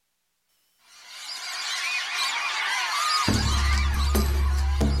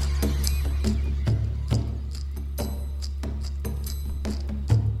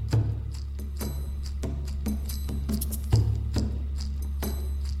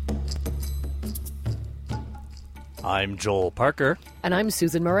I'm Joel Parker. And I'm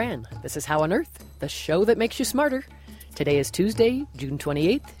Susan Moran. This is How on Earth, the show that makes you smarter. Today is Tuesday, June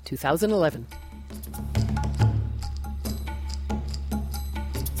 28th, 2011.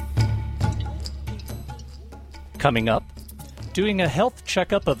 Coming up, doing a health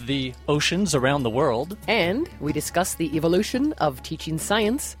checkup of the oceans around the world. And we discuss the evolution of teaching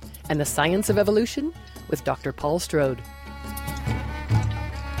science and the science of evolution with Dr. Paul Strode.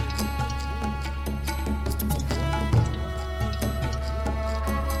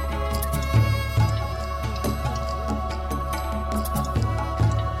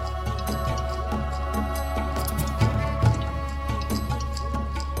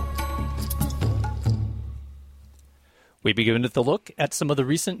 We begin with a look at some of the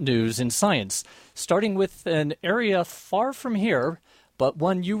recent news in science, starting with an area far from here, but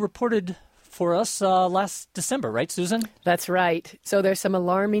one you reported for us last December, right, Susan? That's right. So there's some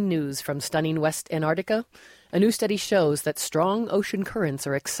alarming news from stunning West Antarctica. A new study shows that strong ocean currents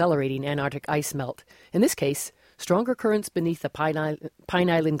are accelerating Antarctic ice melt. In this case, stronger currents beneath the Pine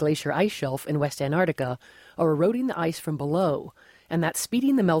Island Glacier ice shelf in West Antarctica are eroding the ice from below, and that's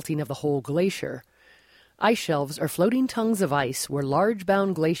speeding the melting of the whole glacier. Ice shelves are floating tongues of ice where large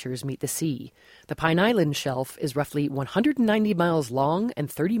bound glaciers meet the sea. The Pine Island shelf is roughly 190 miles long and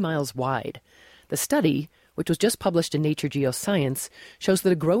 30 miles wide. The study, which was just published in Nature Geoscience, shows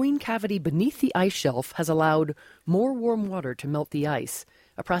that a growing cavity beneath the ice shelf has allowed more warm water to melt the ice,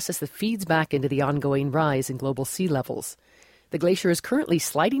 a process that feeds back into the ongoing rise in global sea levels. The glacier is currently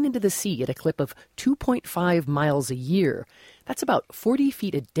sliding into the sea at a clip of 2.5 miles a year. That's about 40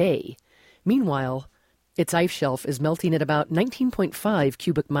 feet a day. Meanwhile, its ice shelf is melting at about 19.5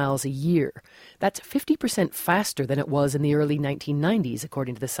 cubic miles a year. That's 50% faster than it was in the early 1990s,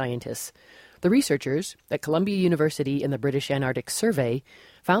 according to the scientists. The researchers at Columbia University and the British Antarctic Survey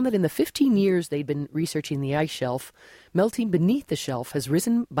found that in the 15 years they'd been researching the ice shelf, melting beneath the shelf has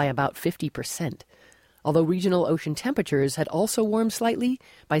risen by about 50%. Although regional ocean temperatures had also warmed slightly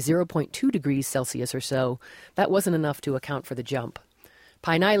by 0.2 degrees Celsius or so, that wasn't enough to account for the jump.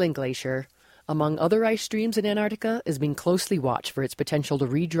 Pine Island Glacier, among other ice streams in Antarctica, is being closely watched for its potential to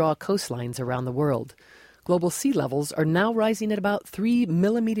redraw coastlines around the world. Global sea levels are now rising at about 3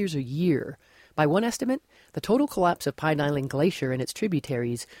 millimeters a year. By one estimate, the total collapse of Pine Island Glacier and its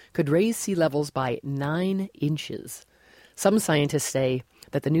tributaries could raise sea levels by 9 inches. Some scientists say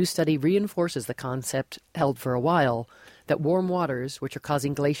that the new study reinforces the concept held for a while, that warm waters, which are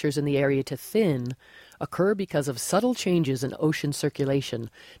causing glaciers in the area to thin, occur because of subtle changes in ocean circulation,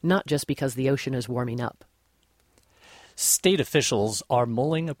 not just because the ocean is warming up. State officials are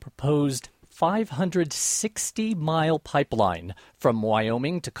mulling a proposed 560-mile pipeline from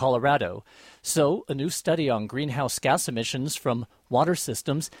Wyoming to Colorado. So a new study on greenhouse gas emissions from water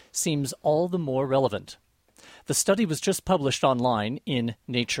systems seems all the more relevant. The study was just published online in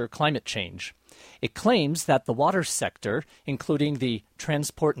Nature Climate Change. It claims that the water sector, including the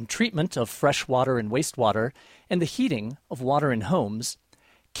transport and treatment of fresh water and wastewater, and the heating of water in homes,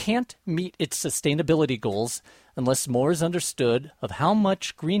 can't meet its sustainability goals unless more is understood of how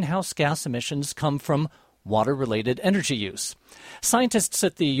much greenhouse gas emissions come from water-related energy use. Scientists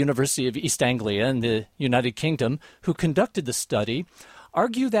at the University of East Anglia in the United Kingdom who conducted the study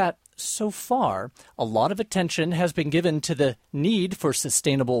argue that so far, a lot of attention has been given to the need for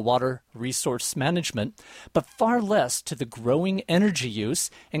sustainable water resource management, but far less to the growing energy use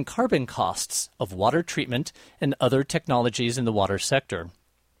and carbon costs of water treatment and other technologies in the water sector.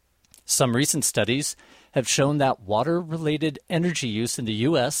 Some recent studies have shown that water-related energy use in the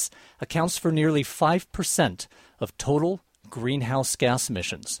U.S. accounts for nearly 5% of total greenhouse gas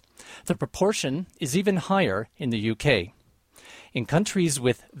emissions. The proportion is even higher in the U.K. In countries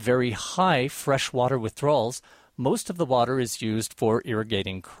with very high freshwater withdrawals, most of the water is used for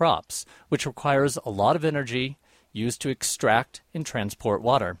irrigating crops, which requires a lot of energy used to extract and transport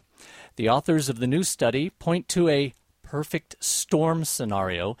water. The authors of the new study point to a perfect storm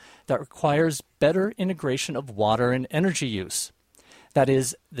scenario that requires better integration of water and energy use. That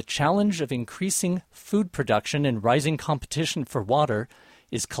is, the challenge of increasing food production and rising competition for water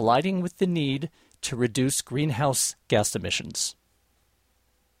is colliding with the need to reduce greenhouse gas emissions.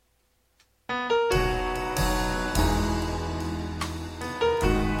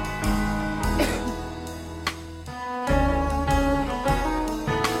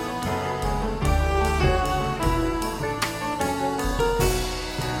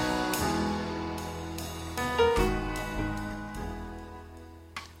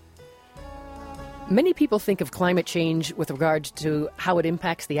 Many people think of climate change with regard to how it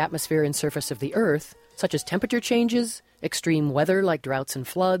impacts the atmosphere and surface of the Earth, such as temperature changes, extreme weather like droughts and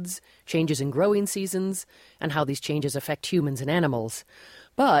floods, changes in growing seasons, and how these changes affect humans and animals.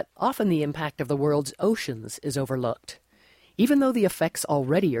 But often the impact of the world's oceans is overlooked, even though the effects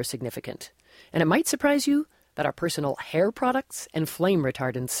already are significant. And it might surprise you that our personal hair products and flame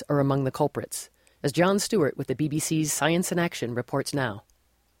retardants are among the culprits, as Jon Stewart with the BBC's Science in Action reports now.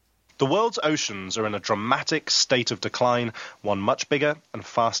 The world's oceans are in a dramatic state of decline, one much bigger and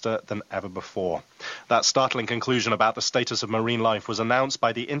faster than ever before. That startling conclusion about the status of marine life was announced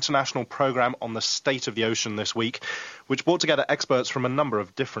by the International Programme on the State of the Ocean this week, which brought together experts from a number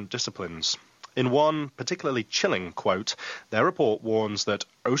of different disciplines. In one particularly chilling quote, their report warns that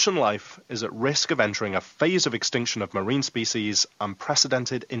ocean life is at risk of entering a phase of extinction of marine species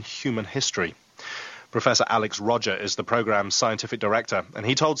unprecedented in human history. Professor Alex Roger is the programme's scientific director, and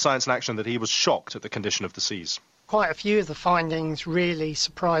he told Science in Action that he was shocked at the condition of the seas. Quite a few of the findings really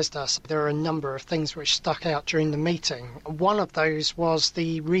surprised us. There are a number of things which stuck out during the meeting. One of those was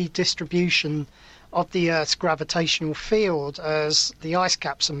the redistribution of the Earth's gravitational field as the ice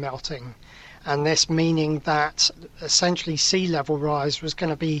caps are melting, and this meaning that essentially sea level rise was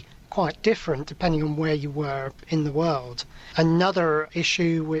going to be quite different depending on where you were in the world. Another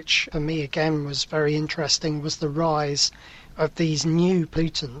issue which for me again was very interesting was the rise of these new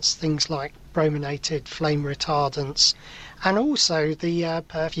pollutants, things like brominated flame retardants, and also the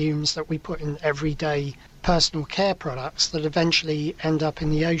perfumes that we put in everyday personal care products that eventually end up in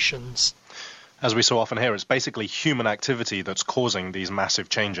the oceans. As we so often hear, it's basically human activity that's causing these massive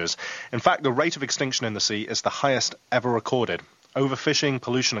changes. In fact, the rate of extinction in the sea is the highest ever recorded. Overfishing,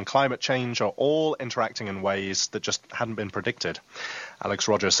 pollution and climate change are all interacting in ways that just hadn't been predicted. Alex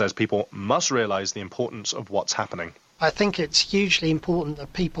Rogers says people must realise the importance of what's happening. I think it's hugely important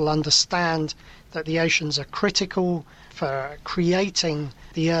that people understand that the oceans are critical for creating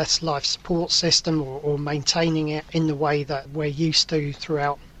the Earth's life support system or maintaining it in the way that we're used to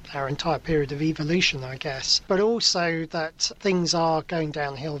throughout our entire period of evolution, I guess, but also that things are going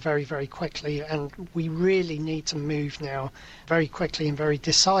downhill very, very quickly, and we really need to move now very quickly and very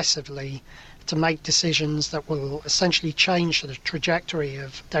decisively to make decisions that will essentially change the trajectory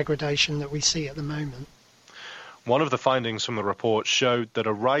of degradation that we see at the moment. One of the findings from the report showed that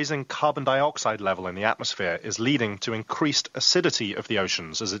a rising carbon dioxide level in the atmosphere is leading to increased acidity of the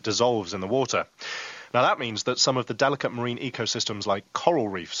oceans as it dissolves in the water. Now that means that some of the delicate marine ecosystems like coral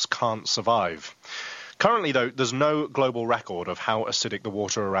reefs can't survive. Currently, though, there's no global record of how acidic the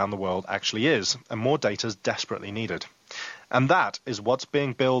water around the world actually is, and more data is desperately needed. And that is what's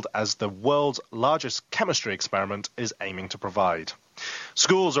being billed as the world's largest chemistry experiment is aiming to provide.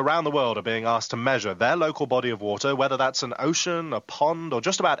 Schools around the world are being asked to measure their local body of water, whether that's an ocean, a pond, or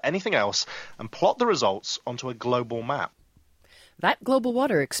just about anything else, and plot the results onto a global map. That global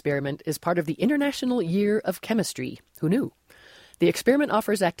water experiment is part of the International Year of Chemistry. Who knew? The experiment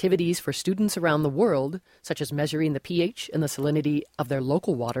offers activities for students around the world, such as measuring the pH and the salinity of their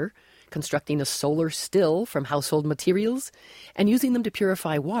local water, constructing a solar still from household materials, and using them to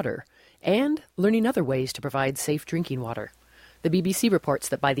purify water, and learning other ways to provide safe drinking water. The BBC reports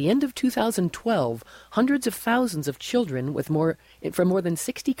that by the end of 2012, hundreds of thousands of children from more than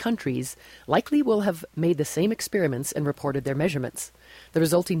 60 countries likely will have made the same experiments and reported their measurements. The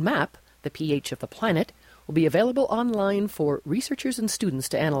resulting map, the pH of the planet, will be available online for researchers and students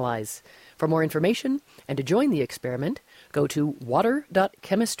to analyze. For more information and to join the experiment, go to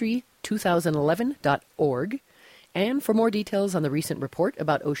water.chemistry2011.org. And for more details on the recent report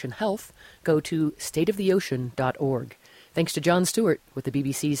about ocean health, go to stateoftheocean.org. Thanks to Jon Stewart with the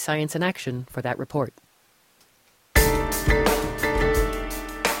BBC's Science in Action for that report.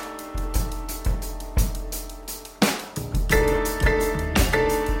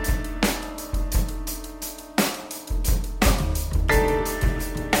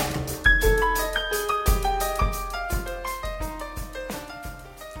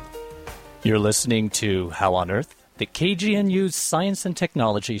 You're listening to How on Earth, the KGNU's Science and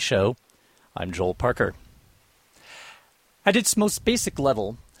Technology show. I'm Joel Parker. At its most basic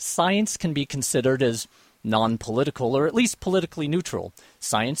level, science can be considered as non-political, or at least politically neutral.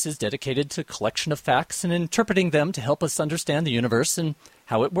 Science is dedicated to collection of facts and interpreting them to help us understand the universe and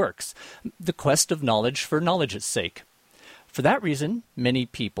how it works. The quest of knowledge for knowledge's sake. For that reason, many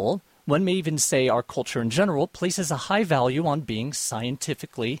people, one may even say our culture in general, places a high value on being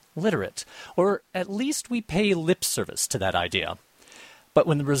scientifically literate, or at least we pay lip service to that idea. But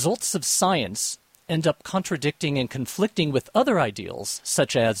when the results of science end up contradicting and conflicting with other ideals,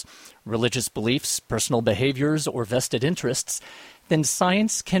 such as religious beliefs, personal behaviors, or vested interests, then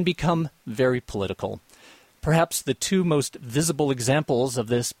science can become very political. Perhaps the two most visible examples of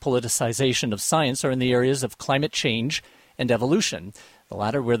this politicization of science are in the areas of climate change and evolution, the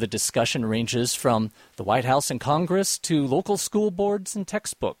latter where the discussion ranges from the White House and Congress to local school boards and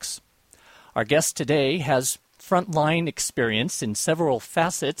textbooks. Our guest today has frontline experience in several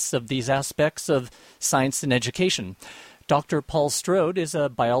facets of these aspects of science and education. Dr. Paul Strode is a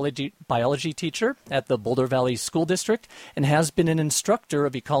biology teacher at the Boulder Valley School District and has been an instructor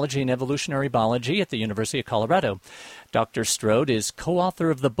of ecology and evolutionary biology at the University of Colorado. Dr. Strode is co-author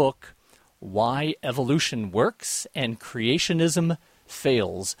of the book Why Evolution Works and Creationism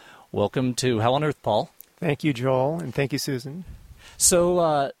Fails. Welcome to How on Earth, Paul. Thank you, Joel, and thank you, Susan.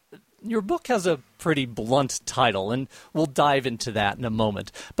 So, your book has a pretty blunt title, and we'll dive into that in a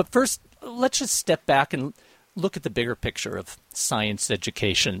moment. But first, let's just step back and look at the bigger picture of science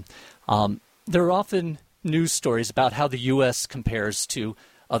education. There are often news stories about how the U.S. compares to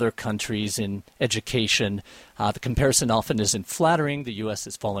other countries in education. The comparison often isn't flattering. The U.S.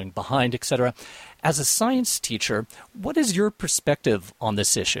 is falling behind, etc. As a science teacher, what is your perspective on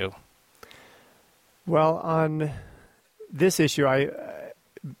this issue? Well, on this issue,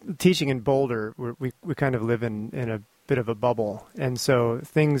 teaching in Boulder, we kind of live in a bit of a bubble, and so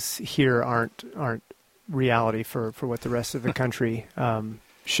things here aren't reality for what the rest of the country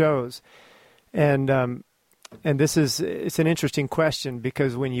shows, and it's an interesting question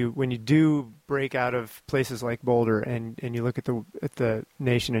because when you do break out of places like Boulder and you look at the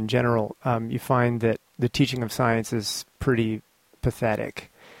nation in general, you find that the teaching of science is pretty pathetic,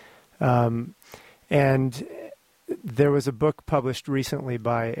 and there was a book published recently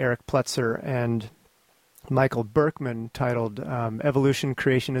by Eric Plutzer and Michael Berkman titled Evolution,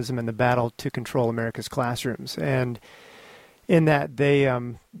 Creationism, and the Battle to Control America's Classrooms. And in that, they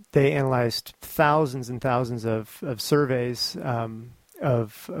analyzed thousands and thousands of surveys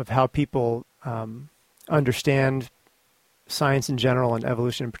of how people understand science in general and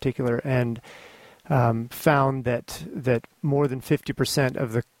evolution in particular, and found that more than 50%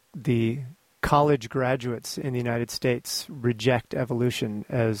 of the college graduates in the United States reject evolution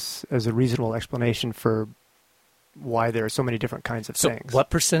as a reasonable explanation for why there are so many different kinds of things. So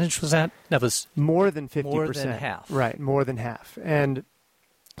what percentage was that? That was more than 50%. More than half. Right, more than half. And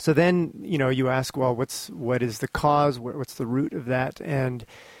so then, you ask, well, what is the cause? What's the root of that? And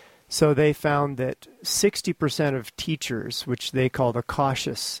so they found that 60% of teachers, which they call the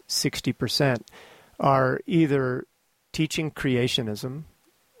cautious 60%, are either teaching creationism,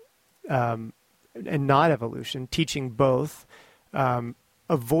 and not evolution, teaching both,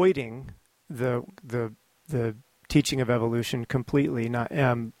 avoiding the teaching of evolution completely,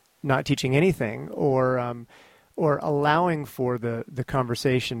 not teaching anything, or allowing for the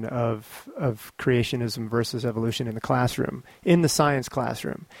conversation of creationism versus evolution in the classroom, in the science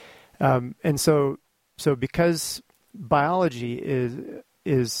classroom, and so because biology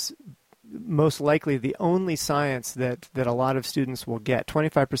is most likely the only science that a lot of students will get.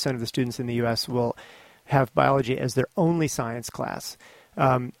 25% of the students in the U.S. will have biology as their only science class.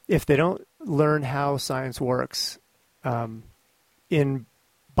 If they don't learn how science works in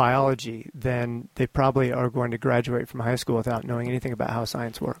biology, then they probably are going to graduate from high school without knowing anything about how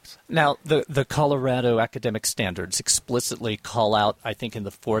science works. Now, the Colorado academic standards explicitly call out, I think in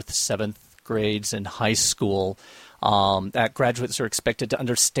the 4th, 7th grades in high school, that graduates are expected to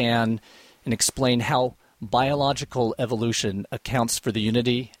understand and explain how biological evolution accounts for the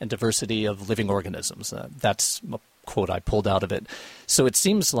unity and diversity of living organisms. That's a quote I pulled out of it. So it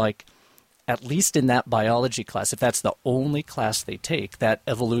seems like, at least in that biology class, if that's the only class they take, that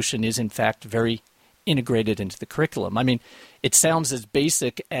evolution is in fact very integrated into the curriculum. I mean, it sounds as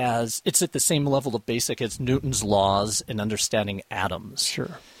basic as, it's at the same level of basic as Newton's laws in understanding atoms.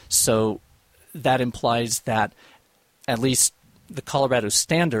 Sure. So that implies that at least the Colorado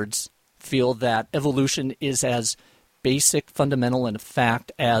standards feel that evolution is as basic, fundamental, and a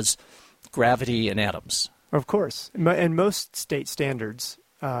fact as gravity and atoms. Of course. And most state standards,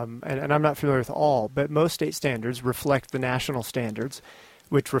 and I'm not familiar with all, but most state standards reflect the national standards,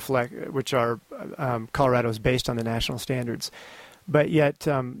 which are Colorado's based on the national standards. But yet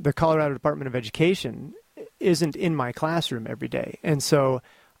the Colorado Department of Education isn't in my classroom every day. And so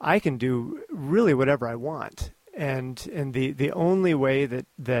I can do really whatever I want. And the only way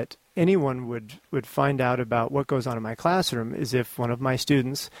that anyone would find out about what goes on in my classroom is if one of my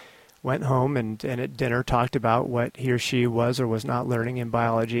students went home and at dinner talked about what he or she was or was not learning in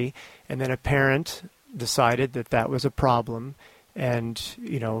biology, and then a parent decided that was a problem and,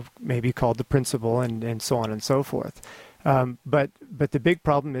 maybe called the principal and so on and so forth. But the big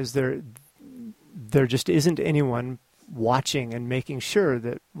problem is there just isn't anyone watching and making sure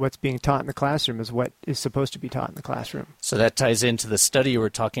that what's being taught in the classroom is what is supposed to be taught in the classroom. So that ties into the study you were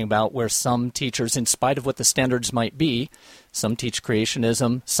talking about, where some teachers, in spite of what the standards might be, some teach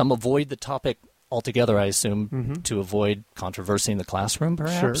creationism, some avoid the topic altogether, I assume, to avoid controversy in the classroom,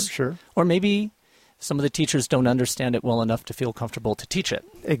 perhaps? Sure. Or maybe some of the teachers don't understand it well enough to feel comfortable to teach it.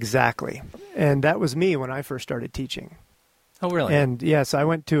 Exactly. And that was me when I first started teaching. Oh, really? And yes, I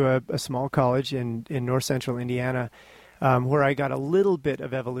went to a small college in north central Indiana where I got a little bit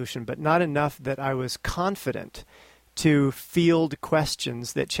of evolution, but not enough that I was confident to field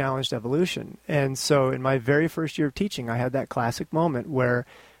questions that challenged evolution. And so in my very first year of teaching, I had that classic moment where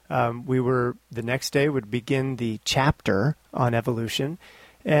the next day would begin the chapter on evolution,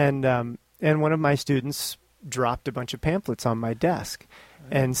 and one of my students dropped a bunch of pamphlets on my desk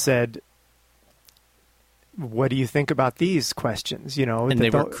and said, "What do you think about these questions?" And they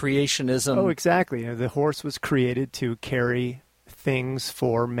were creationism. Oh, exactly. The horse was created to carry things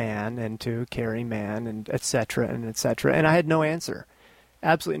for man and to carry man, and et cetera, and et cetera. And I had no answer,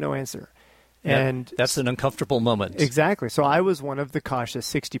 absolutely no answer. And that's an uncomfortable moment. Exactly. So I was one of the cautious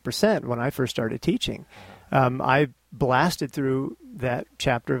 60% when I first started teaching. I blasted through that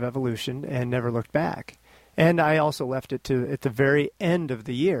chapter of evolution and never looked back. And I also left it at the very end of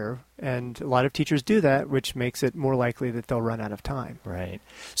the year, and a lot of teachers do that, which makes it more likely that they'll run out of time. Right.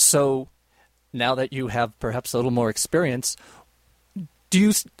 So now that you have perhaps a little more experience,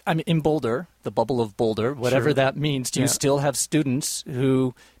 in Boulder, the bubble of Boulder, whatever Sure. that means, do you still have students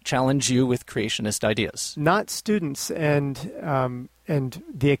who challenge you with creationist ideas? Not students, and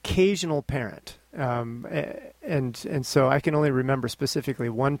the occasional parent, and so I can only remember specifically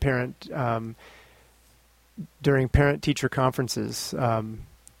one parent during parent-teacher conferences.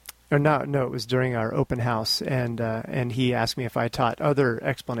 It was during our open house, and he asked me if I taught other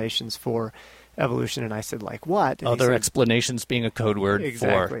explanations for evolution, and I said, like what? And other explanations being a code word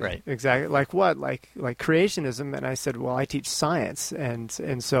exactly, for, right? Exactly. Like what? Like creationism? And I said, well, I teach science, and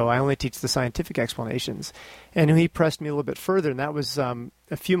so I only teach the scientific explanations. And he pressed me a little bit further, and that was a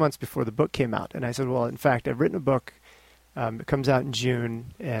few months before the book came out. And I said, well, in fact, I've written a book. It comes out in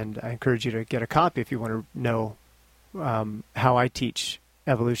June, and I encourage you to get a copy if you want to know how I teach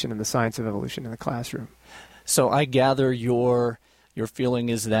evolution and the science of evolution in the classroom. So I gather your feeling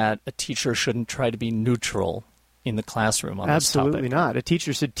is that a teacher shouldn't try to be neutral in the classroom on this topic. Absolutely not. A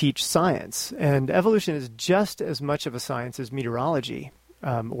teacher should teach science, and evolution is just as much of a science as meteorology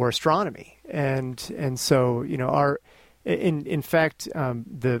or astronomy. And so in fact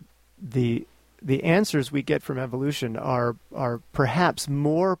the answers we get from evolution are perhaps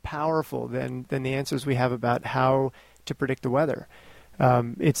more powerful than the answers we have about how to predict the weather.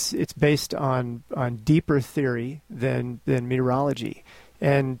 It's based on deeper theory than meteorology,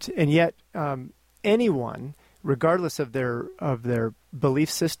 and yet anyone, regardless of their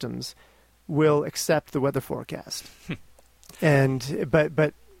belief systems, will accept the weather forecast.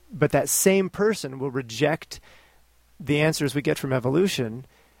 But that same person will reject the answers we get from evolution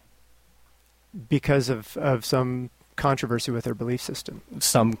because of some controversy with their belief system,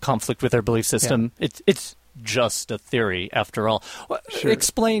 some conflict with their belief system. Yeah. It's just a theory, after all. Sure.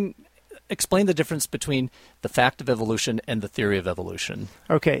 Explain the difference between the fact of evolution and the theory of evolution.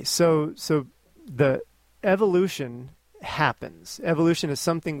 Okay, so the evolution happens. Evolution is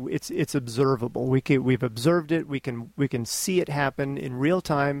something, it's observable. We've observed it. We can see it happen in real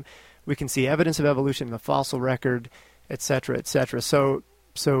time. We can see evidence of evolution in the fossil record, et cetera, et cetera. So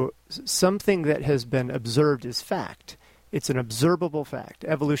something that has been observed is fact. It's an observable fact.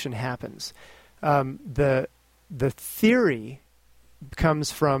 Evolution happens. The theory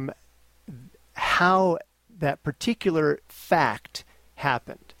comes from how that particular fact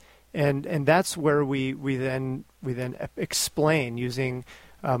happened, and that's where we then explain using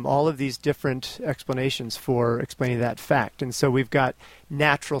all of these different explanations for explaining that fact. And so we've got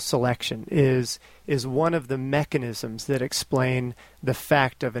natural selection is one of the mechanisms that explain the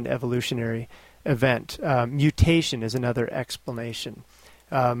fact of an evolutionary event. Mutation is another explanation.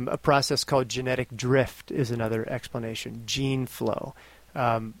 A process called genetic drift is another explanation. Gene flow.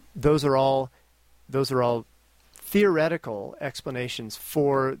 Those are all theoretical explanations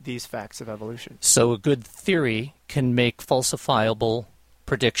for these facts of evolution. So a good theory can make falsifiable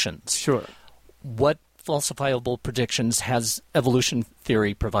predictions. Sure. What falsifiable predictions has evolution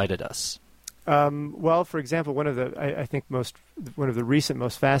theory provided us? Well, for example, one of the recent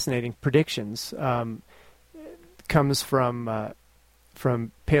most fascinating predictions comes from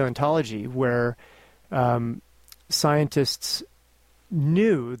paleontology, where scientists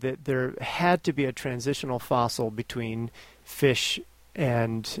knew that there had to be a transitional fossil between fish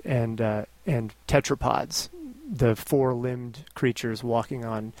and tetrapods, the four-limbed creatures walking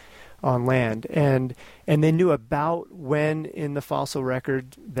on land, and they knew about when in the fossil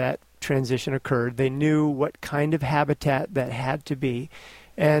record that transition occurred. They knew what kind of habitat that had to be,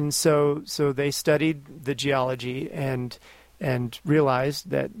 and so they studied the geology and realized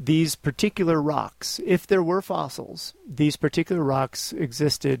that these particular rocks, if there were fossils, these particular rocks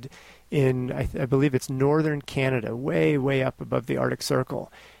existed in, I believe it's northern Canada, way, way up above the Arctic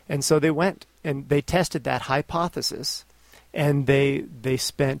Circle. And so they went and they tested that hypothesis, and they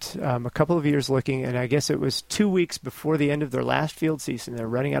spent a couple of years looking, and I guess it was 2 weeks before the end of their last field season. They're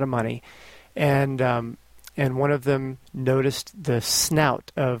running out of money, and one of them noticed the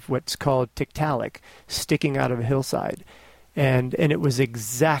snout of what's called tiktaalik sticking out of a hillside. And it was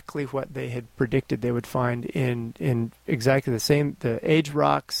exactly what they had predicted they would find in exactly the age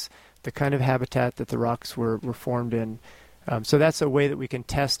rocks, the kind of habitat that the rocks were formed in. So that's a way that we can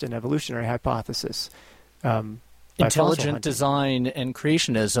test an evolutionary hypothesis. Intelligent design and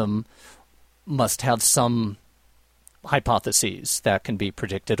creationism must have some hypotheses that can be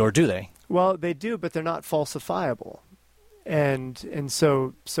predicted, or do they? Well, they do, but they're not falsifiable. And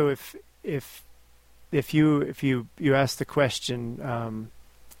so if you ask the question,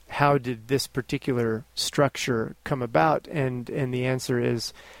 how did this particular structure come about, and the answer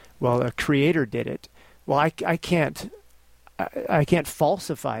is, well, a creator did it. Well, I can't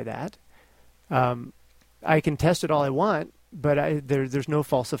falsify that. I can test it all I want, but there's no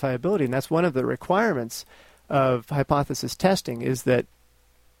falsifiability, and that's one of the requirements of hypothesis testing, is that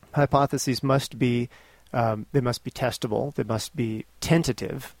hypotheses must be testable, they must be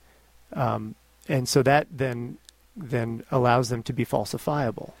tentative, and so that then allows them to be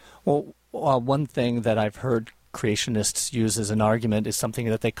falsifiable. Well, one thing that I've heard creationists use as an argument is something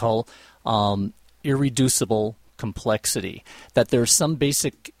that they call irreducible complexity, that there are some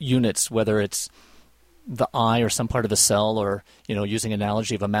basic units, whether it's the eye or some part of a cell, or using an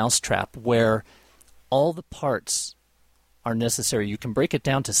analogy of a mousetrap, where all the parts are necessary. You can break it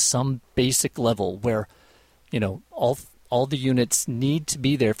down to some basic level where all the units need to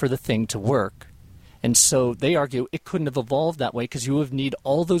be there for the thing to work. And so they argue it couldn't have evolved that way, because you would need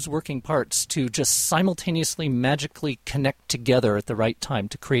all those working parts to just simultaneously magically connect together at the right time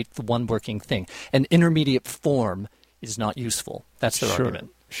to create the one working thing. An intermediate form is not useful. That's their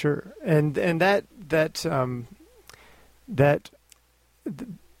argument. Sure, and that's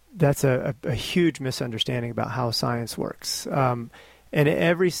a huge misunderstanding about how science works. And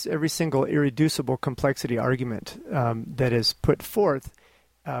every single irreducible complexity argument that is put forth,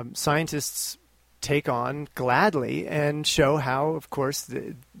 scientists take on gladly and show how, of course,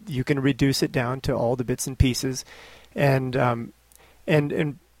 you can reduce it down to all the bits and pieces, and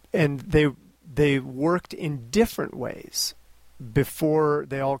they worked in different ways before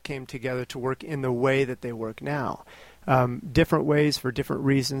they all came together to work in the way that they work now. Different ways for different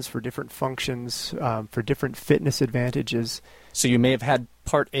reasons, for different functions, for different fitness advantages. So you may have had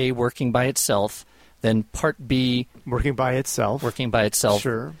part A working by itself, then part B working by itself.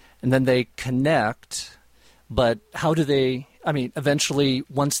 Sure. And then they connect, but how do they, eventually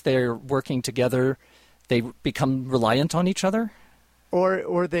once they're working together, they become reliant on each other?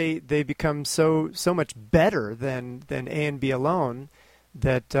 Or they become so much better than A and B alone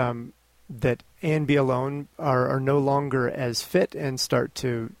that A and B alone are no longer as fit and start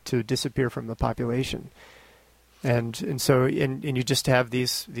to disappear from the population. And so you just have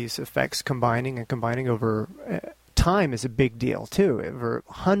these effects combining over time is a big deal too, over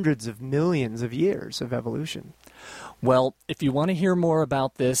hundreds of millions of years of evolution. Well, if you want to hear more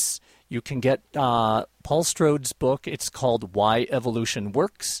about this, you can get Paul Strode's book. It's called Why Evolution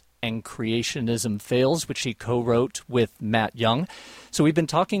Works and Creationism Fails, which he co-wrote with Matt Young. So we've been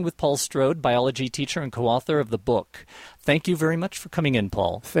talking with Paul Strode, biology teacher and co-author of the book. Thank you very much for coming in,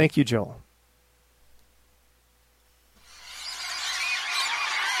 Paul. Thank you, Joel.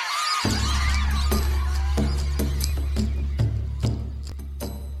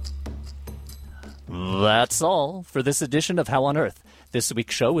 That's all for this edition of How on Earth. This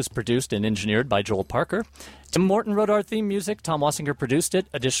week's show was produced and engineered by Joel Parker. Tim Morton wrote our theme music. Tom Wassinger produced it.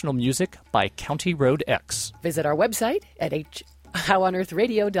 Additional music by County Road X. Visit our website at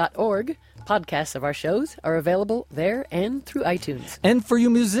howonearthradio.org. Podcasts of our shows are available there and through iTunes. And for you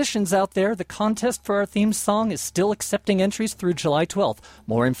musicians out there, the contest for our theme song is still accepting entries through July 12th.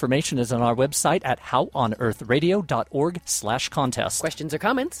 More information is on our website at howonearthradio.org/contest. Questions or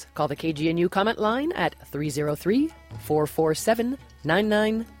comments? Call the KGNU comment line at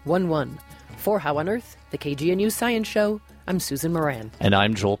 303-447-9911. For How on Earth, the KGNU Science Show, I'm Susan Moran. And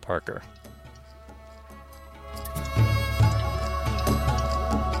I'm Joel Parker.